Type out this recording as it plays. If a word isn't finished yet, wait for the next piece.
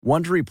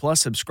Wondery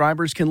Plus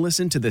subscribers can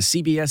listen to the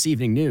CBS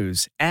Evening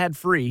News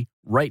ad-free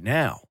right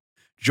now.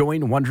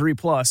 Join Wondery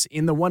Plus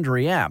in the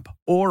Wondery app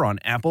or on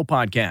Apple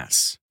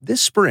Podcasts.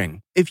 This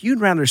spring, if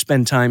you'd rather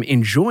spend time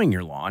enjoying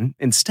your lawn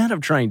instead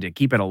of trying to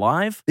keep it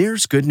alive,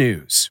 there's good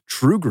news.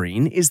 True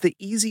Green is the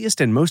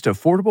easiest and most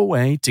affordable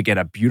way to get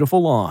a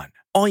beautiful lawn.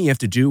 All you have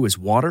to do is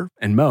water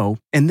and mow,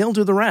 and they'll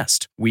do the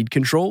rest. Weed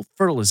control,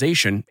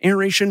 fertilization,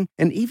 aeration,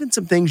 and even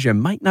some things you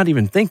might not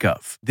even think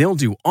of. They'll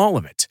do all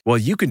of it, while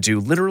you can do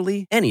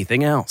literally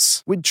anything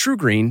else. With True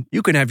Green,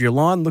 you can have your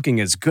lawn looking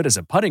as good as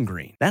a putting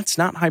green. That's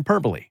not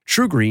hyperbole.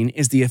 True Green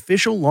is the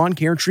official lawn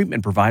care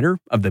treatment provider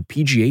of the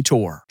PGA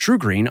Tour. True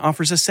Green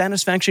offers a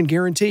satisfaction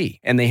guarantee,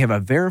 and they have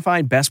a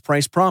verified best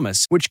price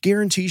promise, which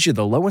guarantees you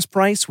the lowest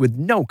price with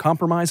no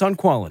compromise on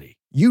quality.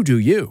 You do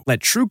you. Let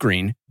True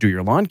Green do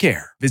your lawn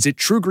care. Visit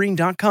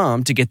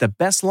TrueGreen.com to get the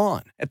best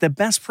lawn at the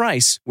best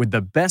price with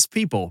the best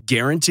people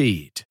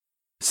guaranteed.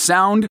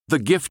 Sound the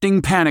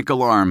gifting panic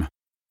alarm.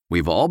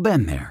 We've all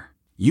been there.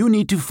 You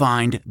need to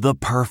find the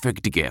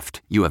perfect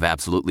gift. You have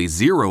absolutely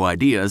zero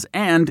ideas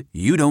and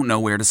you don't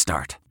know where to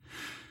start.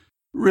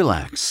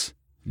 Relax.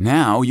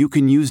 Now you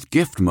can use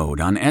gift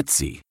mode on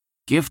Etsy.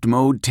 Gift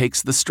mode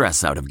takes the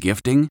stress out of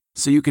gifting,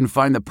 so you can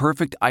find the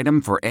perfect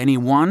item for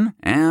anyone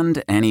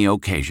and any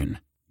occasion.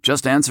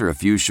 Just answer a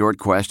few short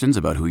questions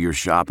about who you're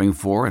shopping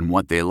for and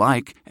what they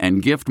like,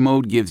 and gift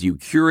mode gives you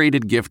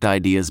curated gift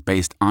ideas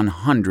based on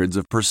hundreds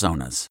of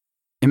personas.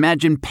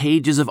 Imagine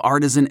pages of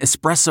artisan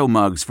espresso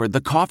mugs for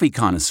the coffee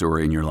connoisseur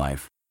in your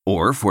life,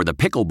 or for the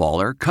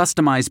pickleballer,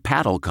 customized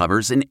paddle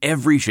covers in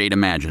every shade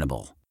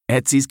imaginable.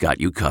 Etsy's got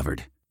you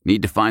covered.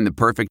 Need to find the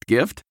perfect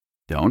gift?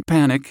 Don't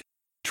panic.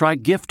 Try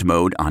gift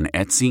mode on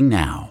Etsy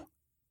now.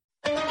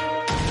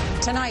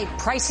 Tonight,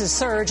 prices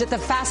surge at the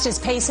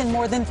fastest pace in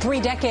more than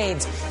 3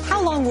 decades.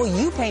 How long will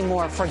you pay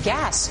more for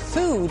gas,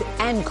 food,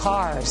 and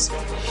cars?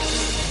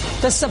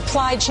 The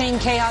supply chain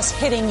chaos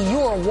hitting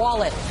your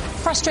wallet,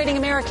 frustrating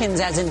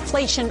Americans as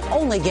inflation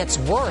only gets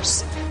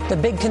worse. The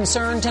big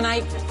concern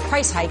tonight,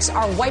 price hikes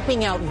are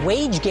wiping out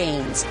wage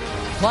gains.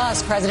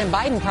 Plus, President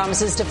Biden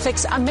promises to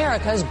fix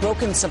America's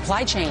broken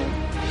supply chain.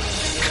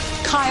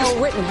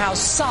 Kyle Rittenhouse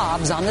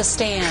sobs on the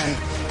stand.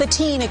 The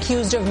teen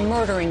accused of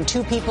murdering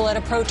 2 people at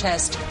a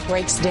protest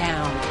breaks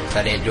down.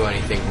 I didn't do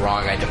anything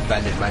wrong. I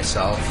defended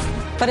myself.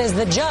 But as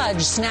the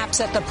judge snaps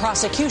at the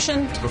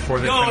prosecution,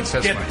 don't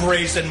get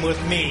brazen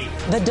with me.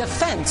 The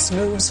defense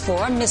moves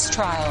for a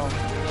mistrial.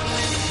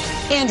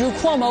 Andrew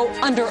Cuomo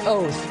under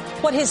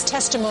oath. What his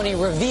testimony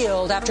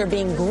revealed after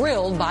being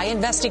grilled by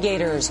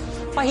investigators.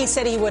 Why he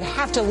said he would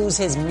have to lose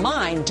his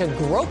mind to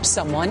grope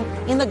someone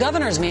in the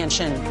governor's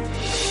mansion.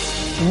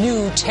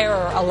 New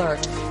terror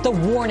alert. The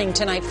warning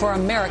tonight for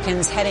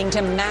Americans heading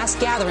to mass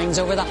gatherings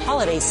over the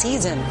holiday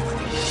season.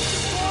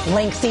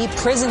 Lengthy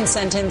prison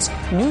sentence.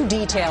 New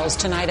details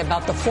tonight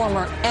about the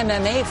former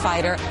MMA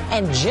fighter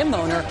and gym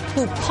owner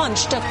who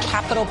punched a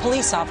Capitol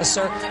police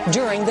officer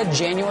during the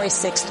January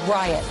 6th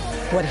riot.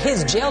 What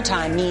his jail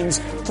time means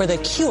for the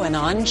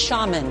QAnon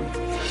shaman.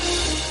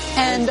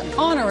 And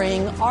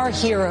honoring our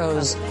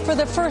heroes. For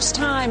the first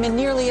time in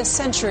nearly a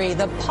century,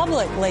 the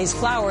public lays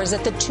flowers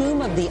at the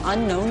tomb of the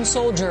unknown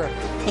soldier,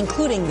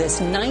 including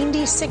this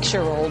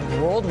 96-year-old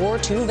World War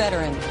II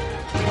veteran.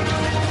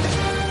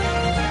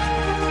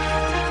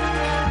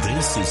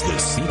 This is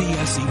the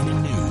CBS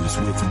Evening News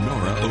with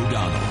Norah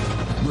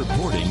O'Donnell,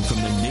 reporting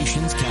from the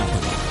nation's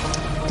capital.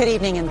 Good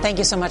evening, and thank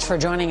you so much for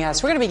joining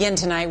us. We're going to begin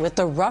tonight with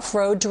the rough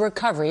road to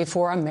recovery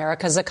for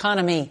America's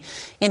economy.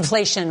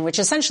 Inflation, which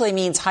essentially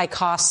means high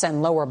costs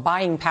and lower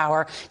buying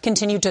power,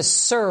 continued to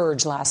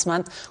surge last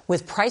month,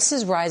 with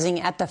prices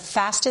rising at the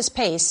fastest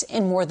pace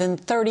in more than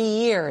 30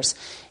 years.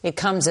 It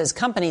comes as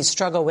companies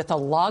struggle with a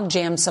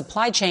logjam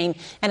supply chain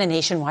and a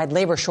nationwide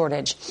labor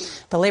shortage.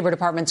 The Labor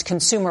Department's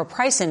Consumer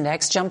Price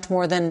Index jumped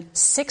more than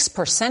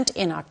 6%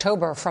 in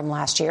October from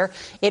last year.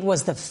 It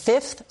was the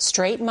 5th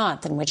straight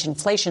month in which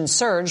inflation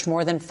surged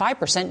more than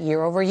 5%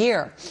 year over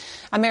year.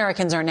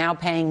 Americans are now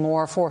paying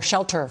more for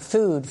shelter,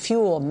 food,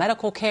 fuel,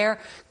 medical care,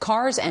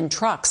 cars and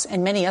trucks,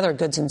 and many other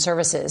goods and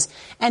services.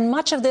 And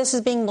much of this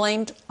is being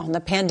blamed on the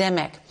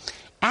pandemic.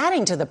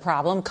 Adding to the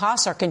problem,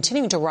 costs are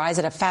continuing to rise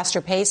at a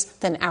faster pace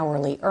than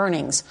hourly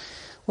earnings.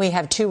 We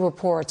have 2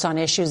 reports on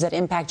issues that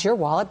impact your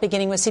wallet,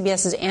 beginning with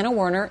CBS's Anna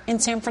Werner in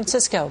San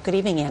Francisco. Good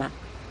evening, Anna.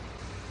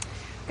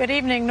 Good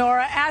evening,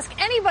 Norah. Ask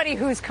anybody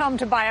who's come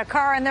to buy a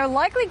car, and they're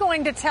likely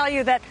going to tell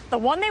you that the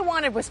one they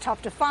wanted was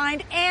tough to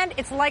find, and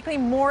it's likely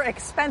more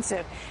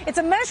expensive. It's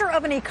a measure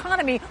of an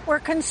economy where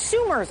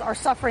consumers are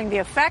suffering the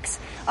effects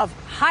of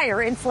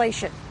higher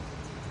inflation.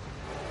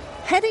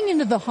 Heading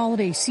into the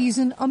holiday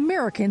season,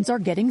 Americans are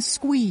getting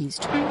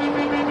squeezed.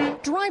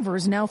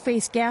 Drivers now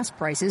face gas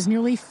prices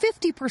nearly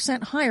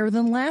 50% higher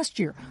than last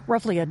year,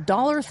 roughly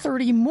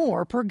 $1.30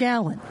 more per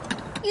gallon.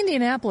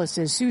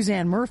 Indianapolis's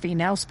Suzanne Murphy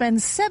now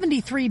spends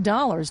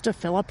 $73 to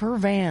fill up her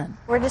van.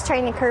 We're just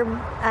trying to curb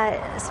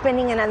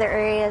spending in other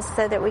areas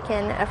so that we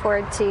can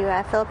afford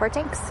to fill up our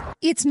tanks.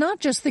 It's not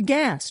just the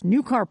gas.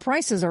 New car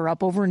prices are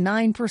up over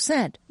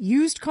 9%.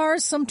 Used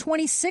cars, some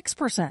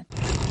 26%.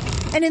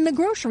 And in the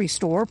grocery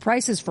store,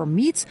 prices for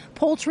meats,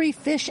 poultry,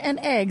 fish, and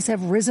eggs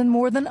have risen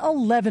more than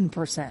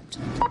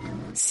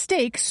 11%.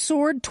 Steak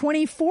soared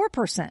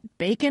 24%,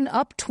 bacon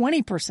up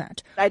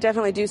 20%. I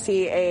definitely do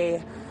see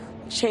a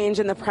change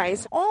in the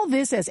price. All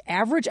this as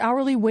average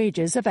hourly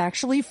wages have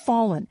actually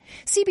fallen.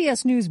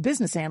 CBS News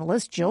business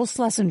analyst Jill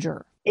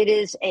Schlesinger. It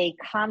is a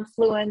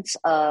confluence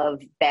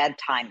of bad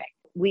timing.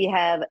 We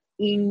have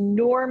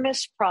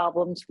enormous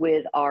problems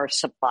with our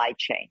supply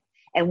chain.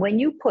 And when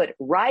you put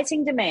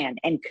rising demand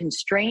and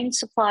constrained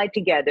supply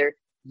together,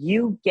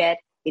 you get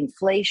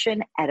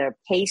inflation at a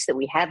pace that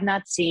we have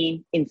not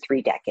seen in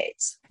 3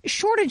 decades.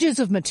 Shortages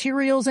of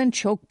materials and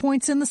choke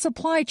points in the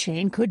supply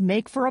chain could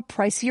make for a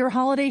pricier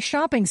holiday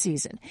shopping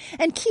season.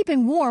 And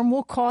keeping warm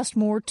will cost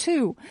more,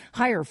 too.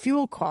 Higher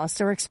fuel costs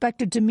are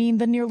expected to mean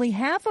that nearly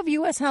half of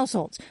U.S.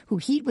 households who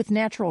heat with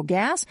natural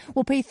gas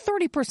will pay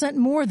 30%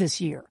 more this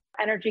year.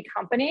 Energy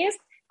companies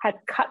had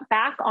cut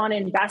back on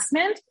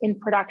investment in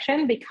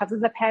production because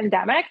of the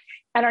pandemic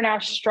and are now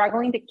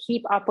struggling to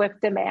keep up with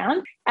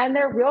demand. And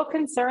there are real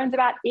concerns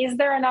about, is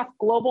there enough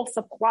global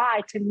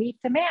supply to meet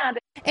demand?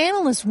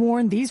 Analysts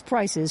warn these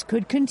prices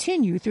could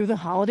continue through the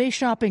holiday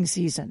shopping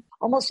season.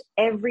 Almost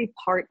every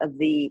part of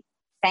the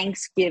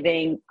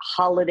Thanksgiving,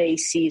 holiday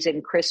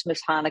season,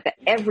 Christmas, Hanukkah,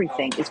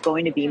 everything is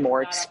going to be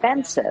more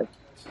expensive.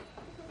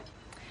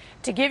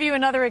 To give you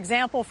another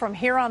example from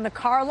here on the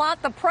car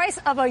lot, the price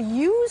of a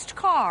used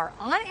car,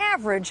 on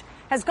average,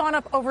 has gone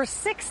up over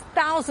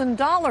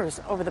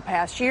 $6,000 over the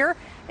past year.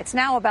 It's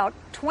now about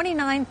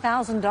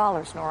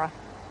 $29,000, Norah.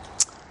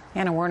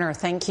 Anna Werner,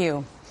 thank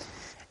you.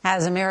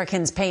 As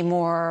Americans pay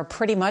more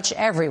pretty much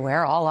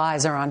everywhere, all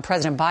eyes are on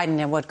President Biden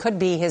and what could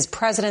be his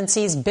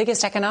presidency's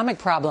biggest economic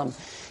problem.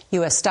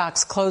 U.S.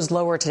 stocks closed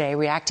lower today,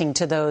 reacting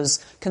to those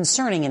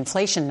concerning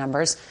inflation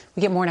numbers.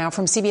 We get more now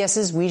from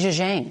CBS's Weijia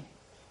Zhang.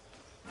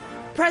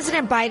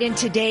 President Biden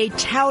today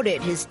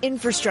touted his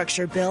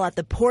infrastructure bill at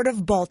the Port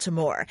of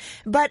Baltimore,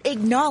 but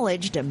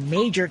acknowledged a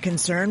major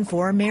concern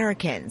for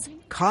Americans.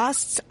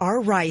 Costs are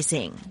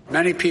rising.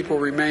 Many people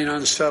remain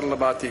unsettled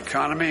about the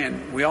economy,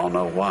 and we all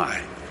know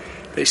why.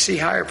 They see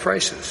higher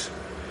prices.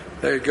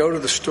 They go to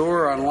the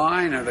store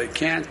online, or they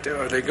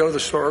go to the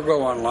store or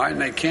go online,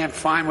 and they can't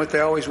find what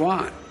they always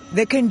want.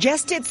 The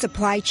congested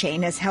supply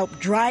chain has helped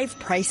drive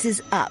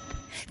prices up.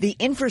 The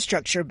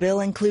infrastructure bill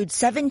includes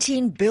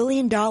 $17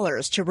 billion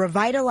to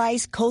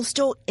revitalize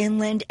coastal,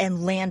 inland,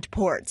 and land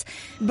ports.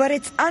 But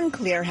it's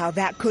unclear how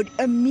that could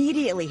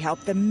immediately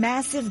help the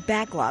massive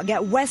backlog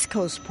at West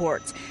Coast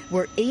ports,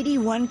 where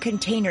 81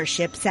 container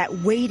ships sat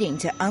waiting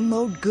to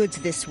unload goods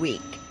this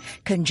week.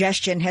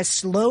 Congestion has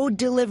slowed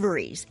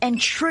deliveries and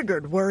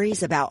triggered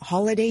worries about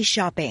holiday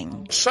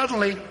shopping.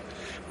 Suddenly,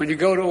 when you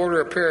go to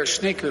order a pair of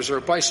sneakers or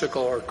a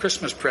bicycle or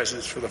Christmas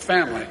presents for the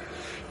family,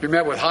 you're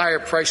met with higher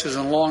prices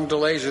and long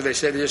delays, or they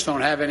say they just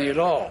don't have any at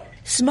all.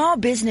 Small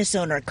business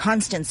owner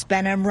Constance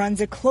Benham runs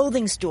a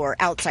clothing store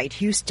outside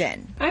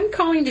Houston. I'm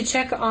calling to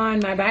check on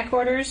my back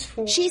orders.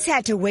 She's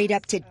had to wait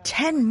up to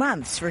 10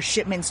 months for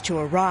shipments to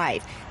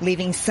arrive,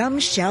 leaving some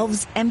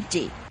shelves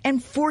empty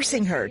and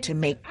forcing her to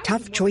make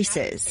tough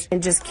choices. It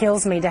just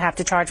kills me to have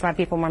to charge my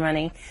people more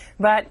money.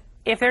 But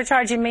if they're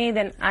charging me,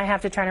 then I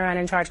have to turn around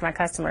and charge my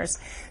customers.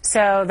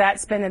 So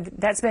that's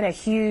been a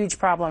huge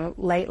problem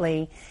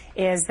lately,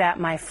 is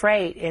that my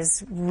freight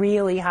is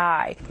really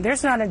high.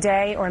 There's not a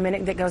day or a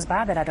minute that goes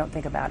by that I don't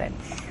think about it.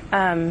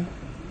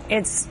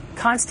 It's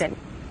constant.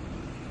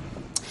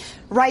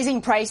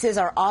 Rising prices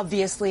are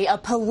obviously a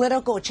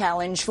political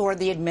challenge for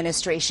the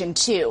administration,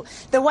 too.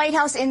 The White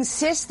House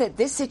insists that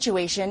this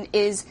situation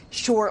is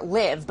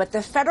short-lived, but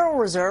the Federal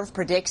Reserve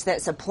predicts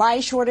that supply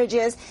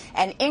shortages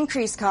and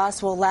increased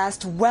costs will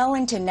last well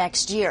into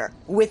next year,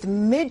 with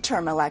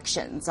midterm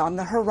elections on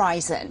the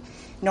horizon.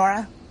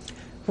 Norah?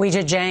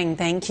 Weijia Zhang,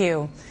 thank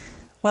you.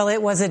 Well,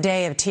 it was a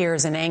day of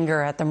tears and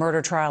anger at the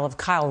murder trial of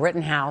Kyle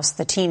Rittenhouse.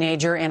 The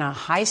teenager in a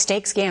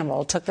high-stakes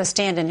gamble took the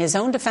stand in his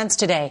own defense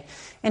today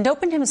and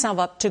opened himself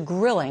up to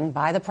grilling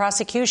by the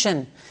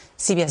prosecution.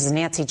 CBS's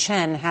Nancy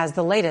Chen has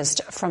the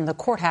latest from the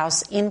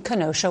courthouse in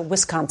Kenosha,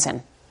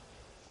 Wisconsin.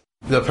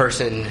 The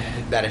person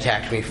that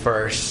attacked me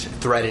first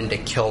threatened to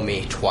kill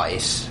me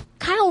twice.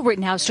 Kyle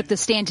Rittenhouse took the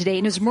stand today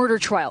in his murder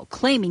trial,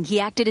 claiming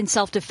he acted in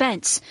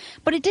self-defense.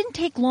 But it didn't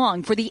take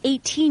long for the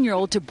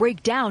 18-year-old to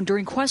break down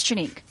during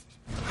questioning.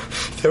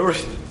 There were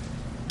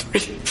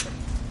 3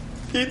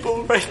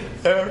 people right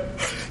there.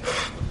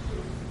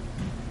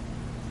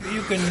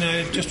 You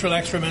can just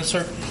relax for a minute,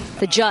 sir.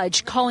 The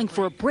judge calling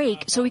for a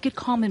break so he could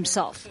calm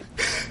himself.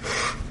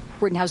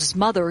 Rittenhouse's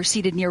mother,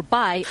 seated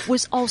nearby,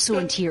 was also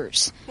in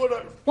tears.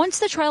 Once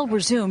the trial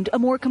resumed, a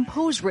more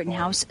composed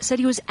Rittenhouse said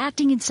he was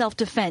acting in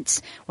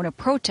self-defense when a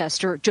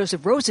protester,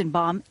 Joseph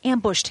Rosenbaum,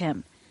 ambushed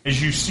him.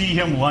 As you see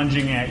him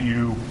lunging at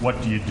you,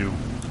 what do?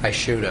 I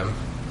shoot him.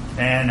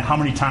 And how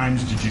many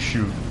times did you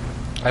shoot?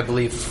 I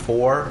believe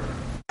 4.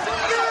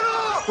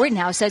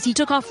 Rittenhouse says he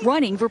took off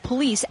running for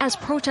police as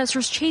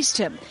protesters chased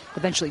him,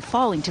 eventually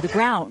falling to the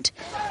ground.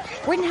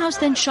 Rittenhouse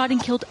then shot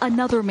and killed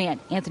another man,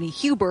 Anthony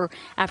Huber,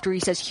 after he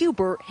says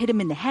Huber hit him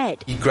in the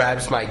head. He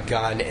grabs my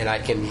gun, and I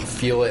can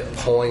feel it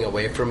pulling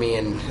away from me,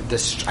 and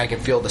I can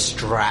feel the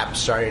strap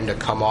starting to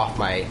come off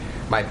my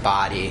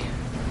body.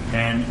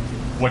 And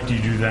what do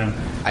you do then?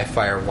 I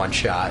fire one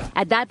shot.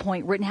 At that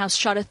point, Rittenhouse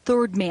shot a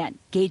third man,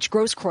 Gage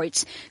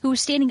Grosskreutz, who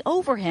was standing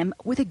over him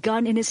with a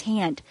gun in his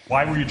hand.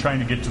 Why were you trying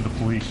to get to the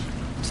police?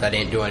 So I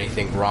didn't do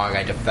anything wrong.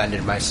 I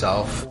defended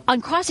myself.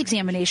 On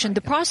cross-examination,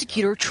 the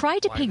prosecutor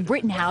tried to paint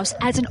Rittenhouse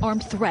as an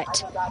armed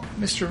threat.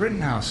 Mr.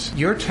 Rittenhouse,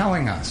 you're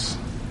telling us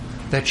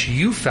that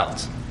you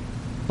felt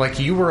like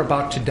you were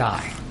about to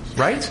die,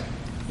 right?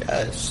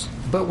 Yes.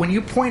 But when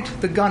you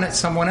point the gun at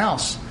someone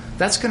else,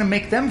 that's going to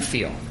make them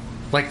feel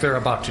like they're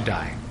about to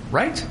die,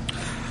 right?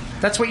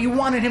 That's what you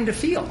wanted him to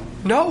feel.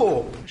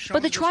 No.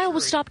 But the trial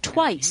was stopped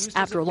twice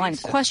after a line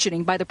of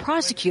questioning by the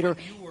prosecutor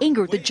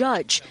angered the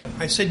judge.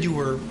 I said you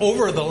were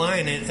over the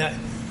line,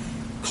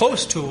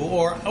 close to,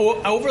 or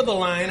over the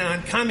line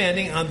on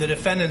commenting on the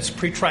defendant's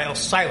pretrial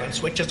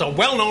silence, which is a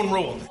well-known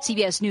rule.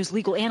 CBS News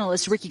legal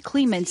analyst Ricky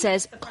Kleeman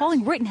says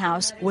calling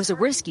Rittenhouse was a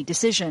risky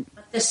decision.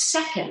 The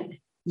second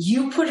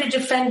you put a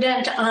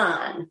defendant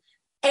on,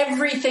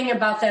 everything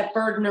about that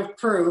burden of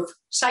proof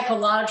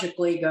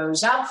psychologically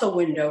goes out the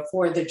window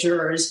for the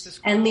jurors.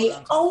 And the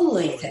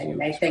only thing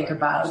they think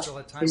about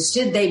is,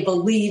 did they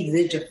believe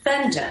the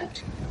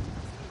defendant?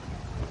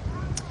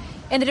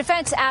 And the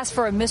defense asked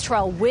for a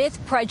mistrial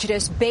with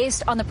prejudice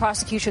based on the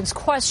prosecution's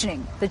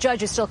questioning. The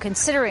judge is still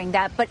considering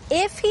that. But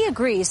if he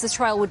agrees, this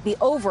trial would be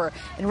over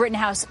and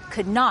Rittenhouse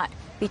could not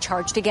be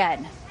charged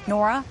again.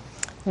 Norah?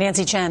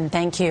 Nancy Chen,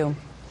 thank you.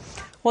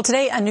 Well,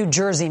 today, a New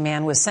Jersey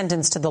man was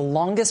sentenced to the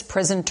longest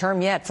prison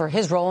term yet for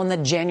his role in the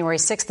January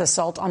 6th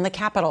assault on the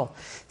Capitol.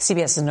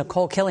 CBS's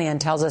Nicole Killian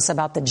tells us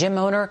about the gym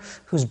owner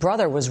whose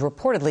brother was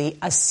reportedly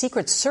a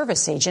Secret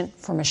Service agent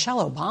for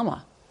Michelle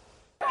Obama.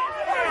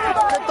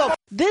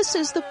 This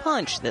is the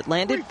punch that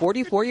landed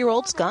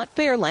 44-year-old Scott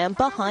Fairlamb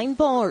behind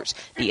bars.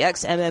 The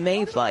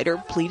ex-MMA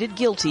fighter pleaded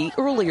guilty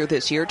earlier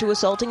this year to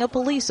assaulting a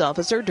police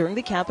officer during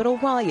the Capitol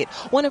riot,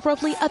 one of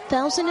roughly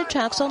 1,000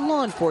 attacks on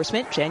law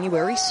enforcement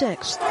January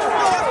 6th.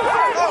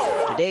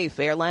 Today,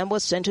 Fairlamb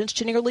was sentenced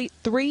to nearly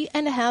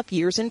 3.5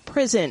 years in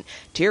prison,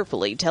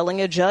 tearfully telling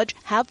a judge,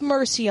 "Have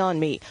mercy on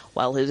me,"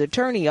 while his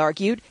attorney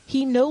argued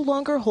he no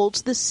longer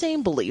holds the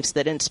same beliefs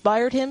that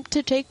inspired him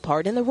to take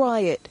part in the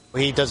riot.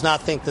 He does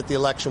not think that the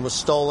election was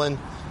stolen,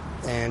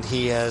 and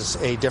he has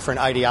a different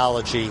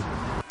ideology.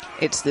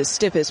 It's the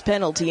stiffest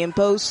penalty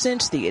imposed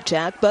since the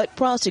attack, but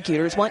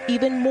prosecutors want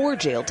even more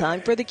jail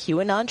time for the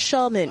QAnon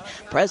shaman,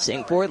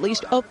 pressing for at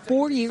least a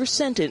 4-year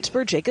sentence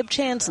for Jacob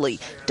Chansley,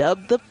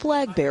 dubbed the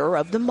flag bearer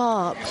of the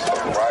mob.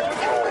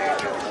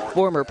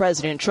 Former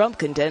President Trump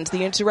contends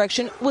the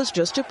insurrection was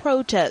just a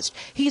protest.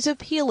 He's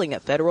appealing a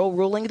federal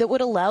ruling that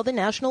would allow the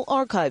National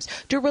Archives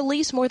to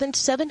release more than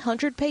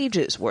 700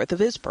 pages worth of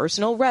his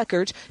personal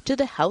records to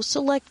the House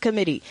Select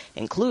Committee,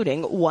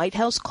 including White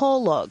House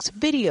call logs,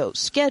 videos,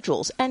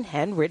 schedules, and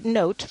handwritten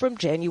notes from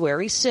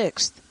January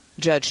 6th.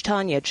 Judge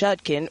Tanya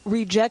Chutkin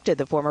rejected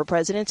the former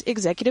president's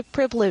executive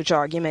privilege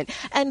argument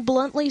and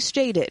bluntly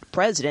stated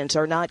presidents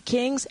are not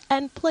kings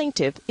and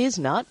plaintiff is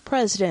not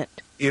president.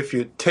 If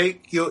you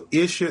take your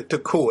issue to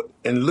court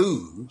and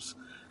lose,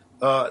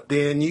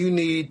 then you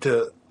need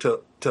to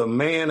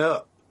man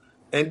up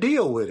and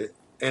deal with it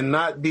and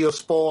not be a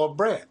spoiled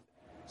brat.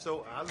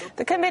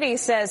 The committee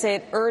says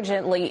it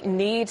urgently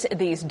needs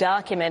these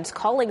documents,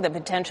 calling the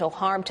potential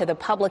harm to the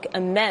public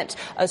immense.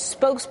 A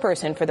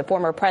spokesperson for the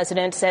former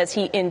president says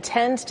he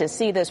intends to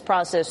see this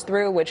process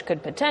through, which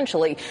could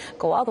potentially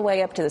go all the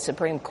way up to the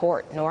Supreme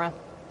Court. Norah?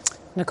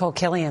 Nicole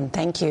Killian,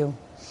 thank you.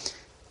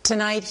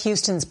 Tonight,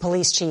 Houston's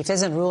police chief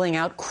isn't ruling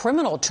out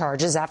criminal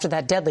charges after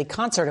that deadly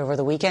concert over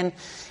the weekend,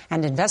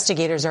 and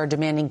investigators are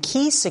demanding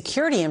key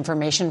security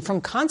information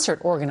from concert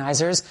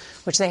organizers,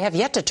 which they have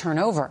yet to turn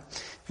over.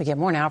 We get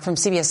more now from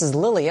CBS's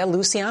Lilia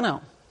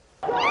Luciano.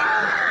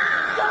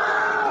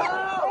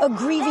 A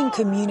grieving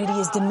community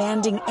is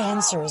demanding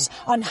answers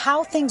on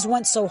how things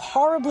went so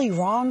horribly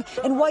wrong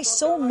and why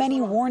so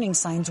many warning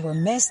signs were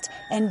missed,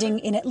 ending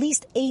in at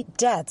least 8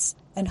 deaths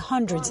and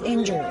hundreds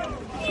injured.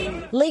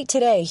 Late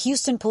today,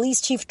 Houston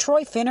Police Chief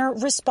Troy Finner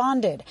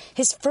responded,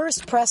 his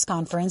first press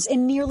conference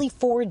in nearly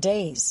 4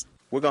 days.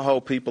 We're going to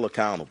hold people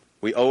accountable.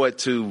 We owe it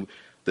to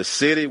the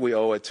city, we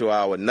owe it to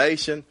our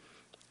nation,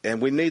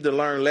 and we need to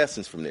learn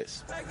lessons from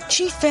this.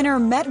 Chief Finner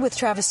met with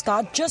Travis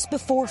Scott just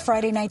before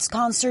Friday night's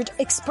concert,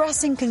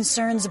 expressing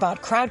concerns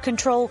about crowd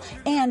control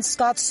and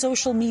Scott's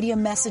social media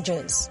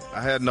messages.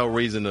 I had no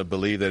reason to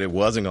believe that it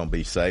wasn't going to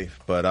be safe,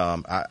 but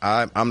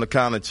I'm the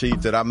kind of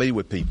chief that I meet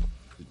with people.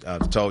 I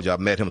told you I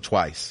met him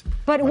twice.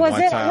 But was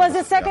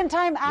it second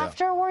time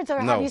afterwards, or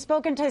have you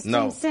spoken to his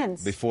team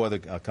since? Before the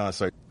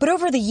concert. But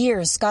over the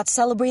years, Scott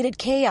celebrated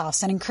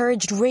chaos and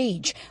encouraged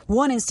rage.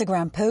 One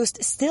Instagram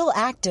post, still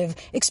active,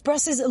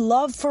 expresses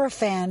love for a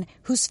fan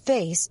whose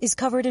face is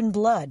covered in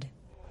blood.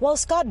 While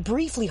Scott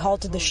briefly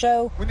halted the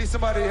show, we need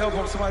somebody to help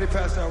him. Somebody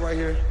passed out right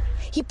here.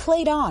 He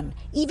played on,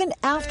 even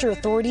after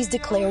authorities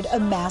declared a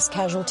mass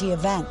casualty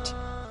event.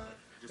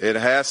 It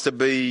has to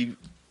be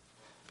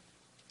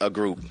a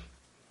group.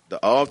 The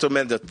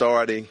ultimate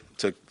authority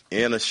to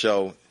end a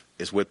show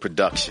is with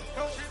production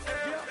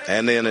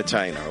and the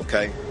entertainer,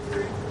 okay?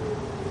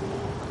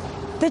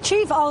 The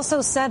chief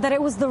also said that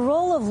it was the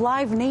role of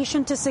Live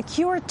Nation to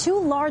secure 2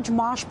 large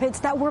mosh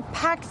pits that were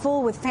packed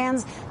full with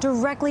fans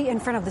directly in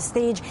front of the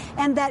stage,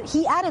 and that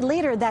he added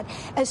later that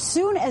as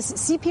soon as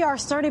CPR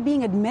started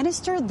being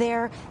administered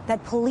there,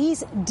 that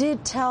police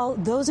did tell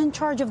those in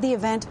charge of the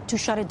event to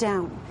shut it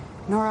down.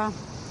 Norah.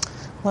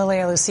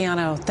 Lilia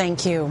Luciano,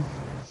 thank you.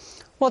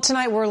 Well,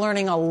 tonight we're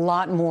learning a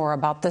lot more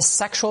about the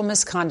sexual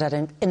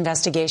misconduct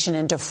investigation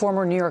into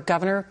former New York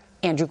Governor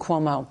Andrew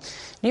Cuomo.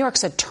 New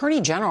York's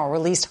Attorney General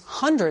released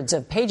hundreds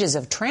of pages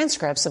of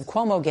transcripts of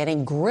Cuomo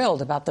getting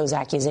grilled about those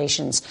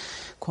accusations.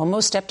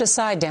 Cuomo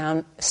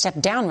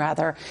stepped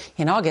down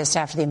in August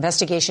after the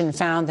investigation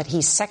found that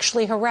he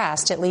sexually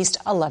harassed at least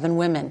 11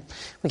 women.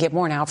 We get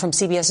more now from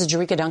CBS's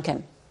Jerika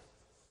Duncan.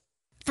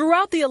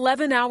 Throughout the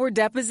 11-hour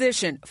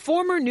deposition,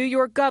 former New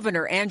York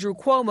Governor Andrew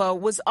Cuomo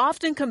was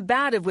often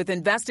combative with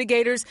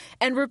investigators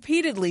and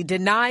repeatedly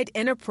denied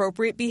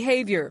inappropriate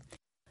behavior.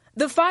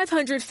 The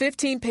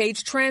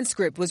 515-page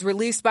transcript was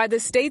released by the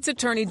state's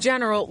Attorney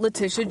General,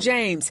 Letitia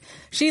James.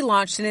 She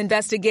launched an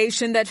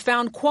investigation that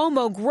found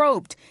Cuomo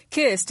groped,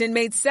 kissed, and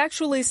made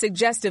sexually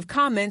suggestive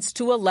comments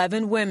to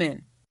 11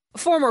 women.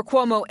 Former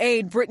Cuomo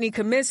aide Brittany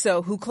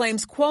Commisso, who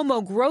claims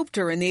Cuomo groped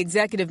her in the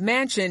executive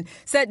mansion,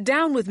 sat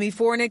down with me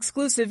for an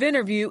exclusive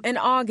interview in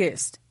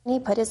August. He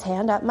put his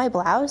hand up my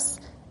blouse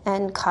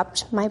and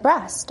cupped my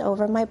breast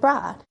over my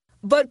bra.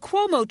 But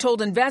Cuomo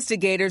told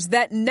investigators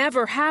that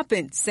never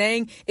happened,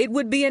 saying it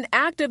would be an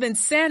act of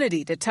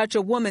insanity to touch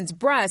a woman's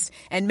breast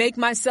and make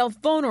myself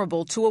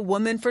vulnerable to a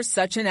woman for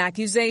such an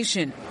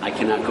accusation. I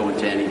cannot go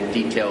into any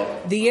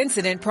detail. The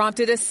incident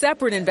prompted a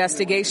separate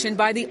investigation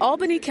by the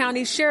Albany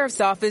County Sheriff's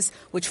Office,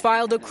 which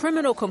filed a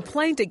criminal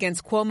complaint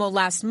against Cuomo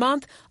last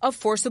month of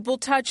forcible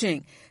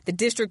touching. The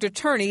district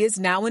attorney is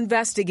now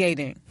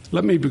investigating.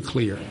 Let me be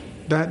clear.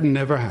 That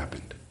never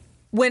happened.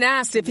 When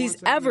asked if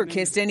he's ever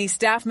kissed any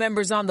staff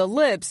members on the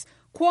lips,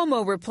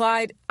 Cuomo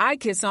replied, "I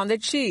kiss on the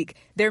cheek.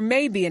 There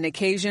may be an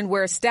occasion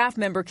where a staff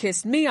member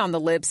kissed me on the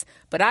lips,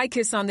 but I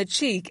kiss on the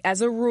cheek as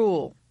a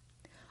rule."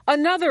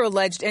 Another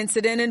alleged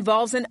incident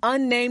involves an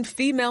unnamed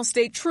female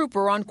state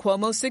trooper on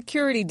Cuomo's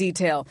security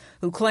detail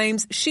who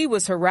claims she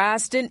was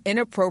harassed and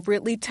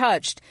inappropriately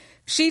touched.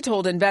 She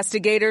told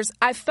investigators,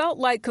 "I felt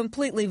like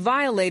completely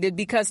violated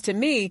because to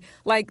me,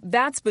 like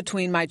that's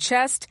between my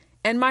chest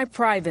and my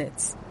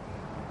privates."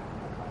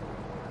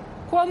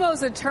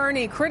 Cuomo's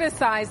attorney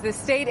criticized the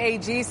state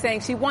AG, saying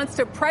she wants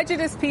to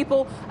prejudice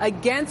people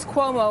against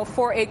Cuomo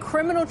for a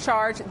criminal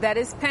charge that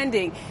is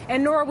pending.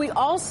 And Norah, we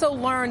also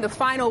learned the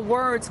final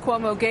words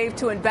Cuomo gave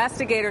to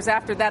investigators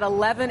after that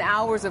 11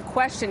 hours of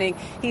questioning.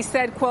 He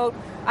said, quote,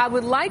 "I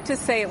would like to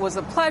say it was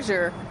a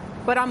pleasure,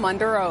 but I'm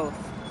under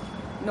oath."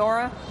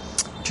 Norah?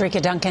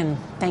 Jerika Duncan,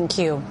 thank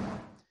you.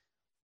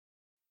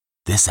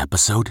 This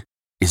episode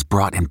is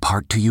brought in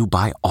part to you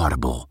by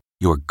Audible,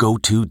 your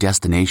go-to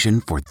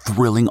destination for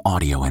thrilling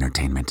audio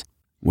entertainment.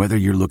 Whether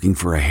you're looking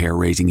for a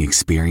hair-raising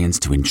experience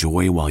to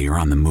enjoy while you're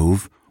on the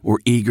move or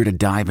eager to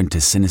dive into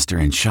sinister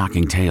and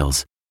shocking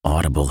tales,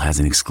 Audible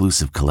has an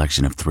exclusive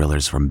collection of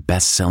thrillers from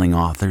best-selling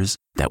authors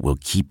that will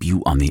keep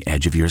you on the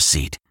edge of your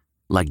seat.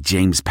 Like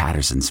James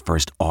Patterson's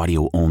first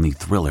audio-only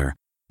thriller,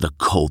 The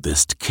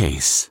Coldest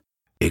Case.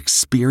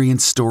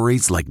 Experience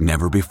stories like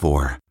never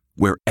before,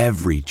 where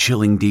every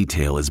chilling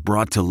detail is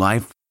brought to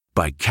life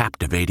by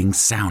captivating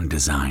sound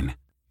design.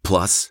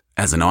 Plus,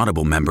 as an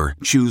Audible member,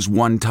 choose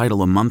one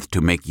title a month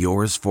to make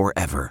yours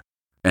forever.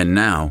 And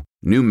now,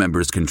 new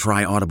members can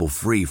try Audible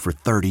free for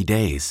 30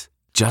 days.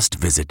 Just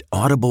visit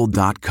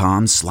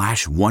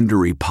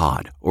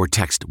audible.com/WonderyPod or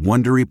text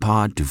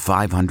WonderyPod to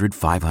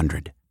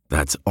 500-500.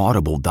 That's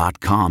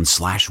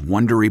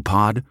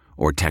audible.com/WonderyPod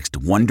or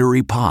text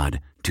WonderyPod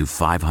to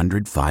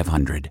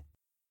 500-500.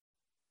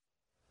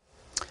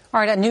 All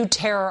right, a new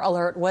terror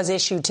alert was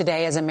issued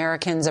today as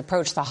Americans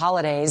approach the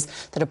holidays.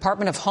 The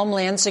Department of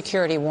Homeland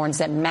Security warns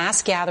that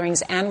mass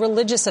gatherings and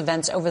religious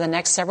events over the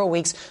next several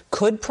weeks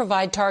could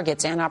provide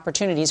targets and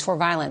opportunities for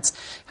violence.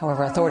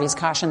 However, authorities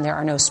caution there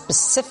are no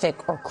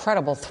specific or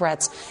credible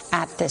threats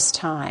at this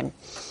time.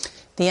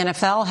 The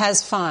NFL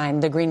has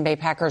fined the Green Bay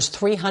Packers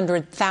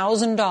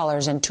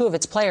 $300,000 and two of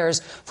its players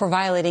for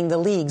violating the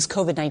league's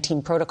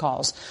COVID-19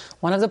 protocols.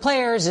 One of the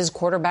players is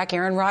quarterback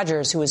Aaron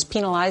Rodgers, who was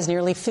penalized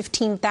nearly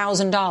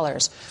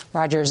 $15,000.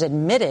 Rodgers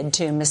admitted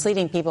to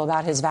misleading people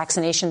about his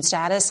vaccination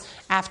status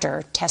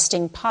after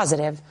testing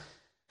positive.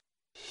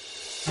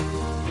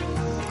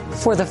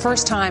 For the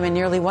first time in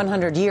nearly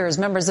 100 years,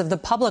 members of the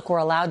public were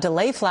allowed to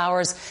lay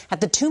flowers at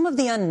the Tomb of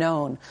the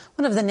Unknown,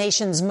 one of the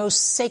nation's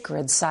most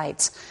sacred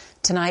sites.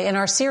 Tonight in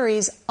our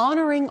series,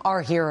 Honoring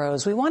Our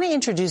Heroes, we want to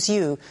introduce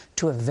you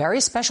to a very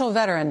special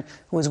veteran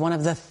who was one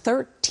of the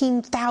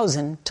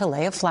 13,000 to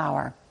lay a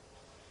flower.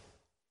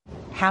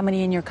 How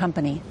many in your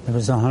company? There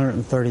was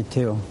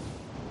 132.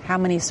 How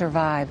many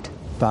survived?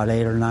 About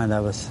 8 or 9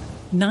 of us.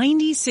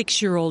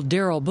 96-year-old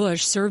Darrell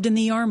Bush served in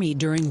the Army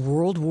during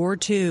World War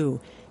II.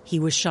 He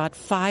was shot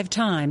 5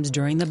 times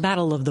during the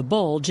Battle of the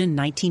Bulge in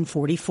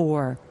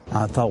 1944.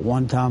 I thought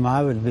one time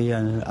I would be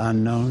an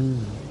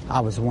unknown. I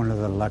was one of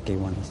the lucky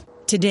ones.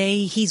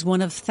 Today, he's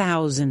one of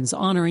thousands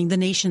honoring the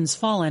nation's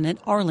fallen at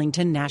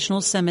Arlington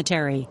National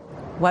Cemetery.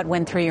 What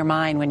went through your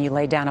mind when you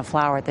laid down a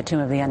flower at the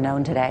Tomb of the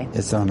Unknown today?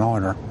 It's an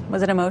honor.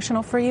 Was it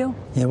emotional for you?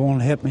 It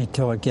won't hit me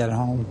till I get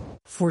home.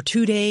 For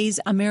 2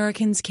 days,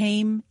 Americans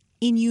came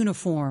in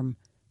uniform,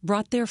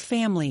 brought their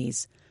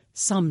families.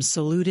 Some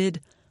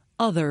saluted,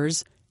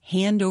 others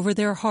hand over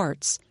their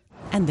hearts,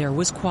 and there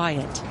was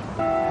quiet.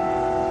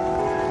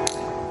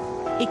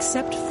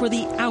 Except for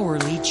the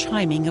hourly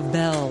chiming of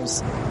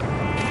bells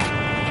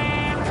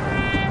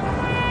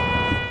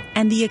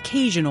and the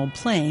occasional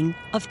playing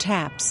of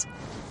taps.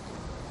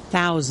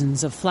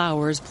 Thousands of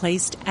flowers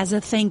placed as a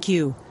thank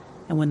you,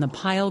 and when the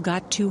pile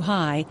got too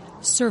high,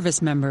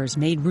 service members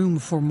made room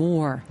for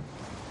more.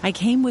 I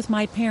came with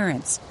my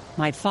parents.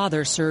 My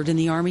father served in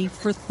the Army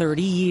for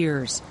 30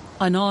 years.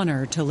 An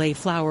honor to lay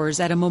flowers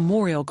at a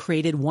memorial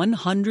created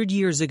 100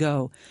 years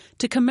ago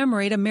to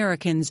commemorate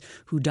Americans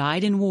who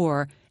died in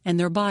war and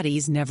their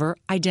bodies never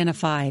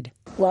identified.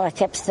 Well, I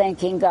kept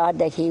thanking God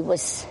that he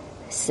was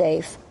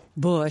safe.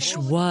 Bush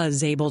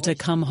was able to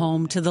come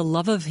home to the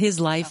love of his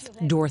life,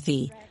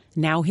 Dorothy,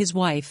 now his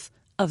wife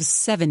of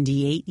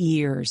 78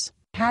 years.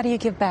 How do you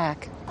give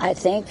back? I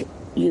think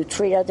you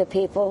treat other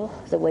people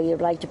the way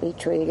you'd like to be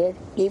treated.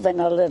 Even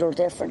a little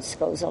difference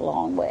goes a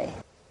long way.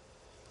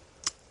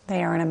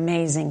 They are an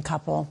amazing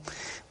couple.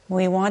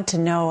 We want to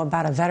know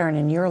about a veteran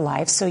in your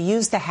life, so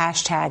use the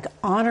hashtag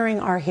Honoring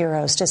Our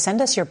Heroes to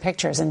send us your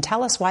pictures and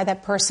tell us why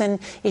that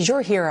person is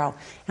your hero,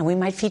 and we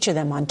might feature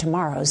them on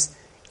tomorrow's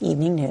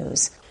Evening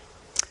News.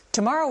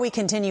 Tomorrow we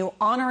continue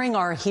honoring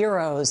our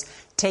heroes,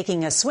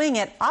 taking a swing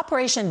at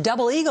Operation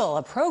Double Eagle,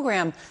 a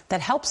program that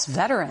helps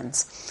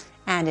veterans.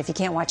 And if you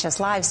can't watch us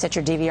live, set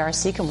your DVR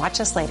so you can watch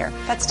us later.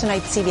 That's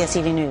tonight's CBS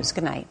Evening News.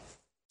 Good night.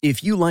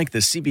 If you like the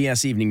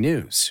CBS Evening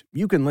News,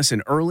 you can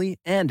listen early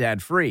and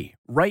ad-free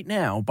right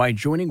now by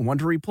joining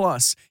Wondery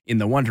Plus in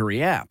the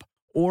Wondery app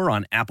or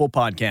on Apple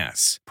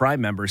Podcasts. Prime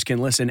members can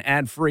listen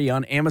ad-free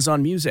on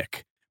Amazon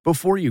Music.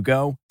 Before you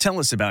go, tell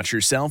us about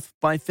yourself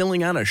by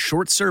filling out a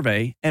short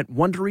survey at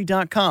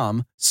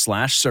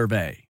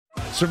Wondery.com/survey.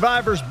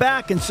 Survivor's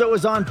back, and so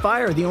is On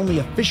Fire, the only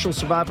official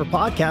Survivor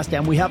podcast,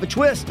 and we have a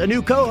twist, a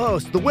new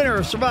co-host, the winner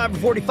of Survivor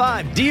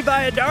 45, Dee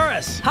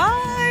Valladares.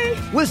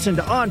 Hi! Listen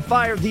to On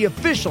Fire, the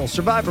official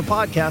Survivor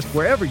podcast,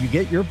 wherever you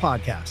get your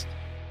podcasts.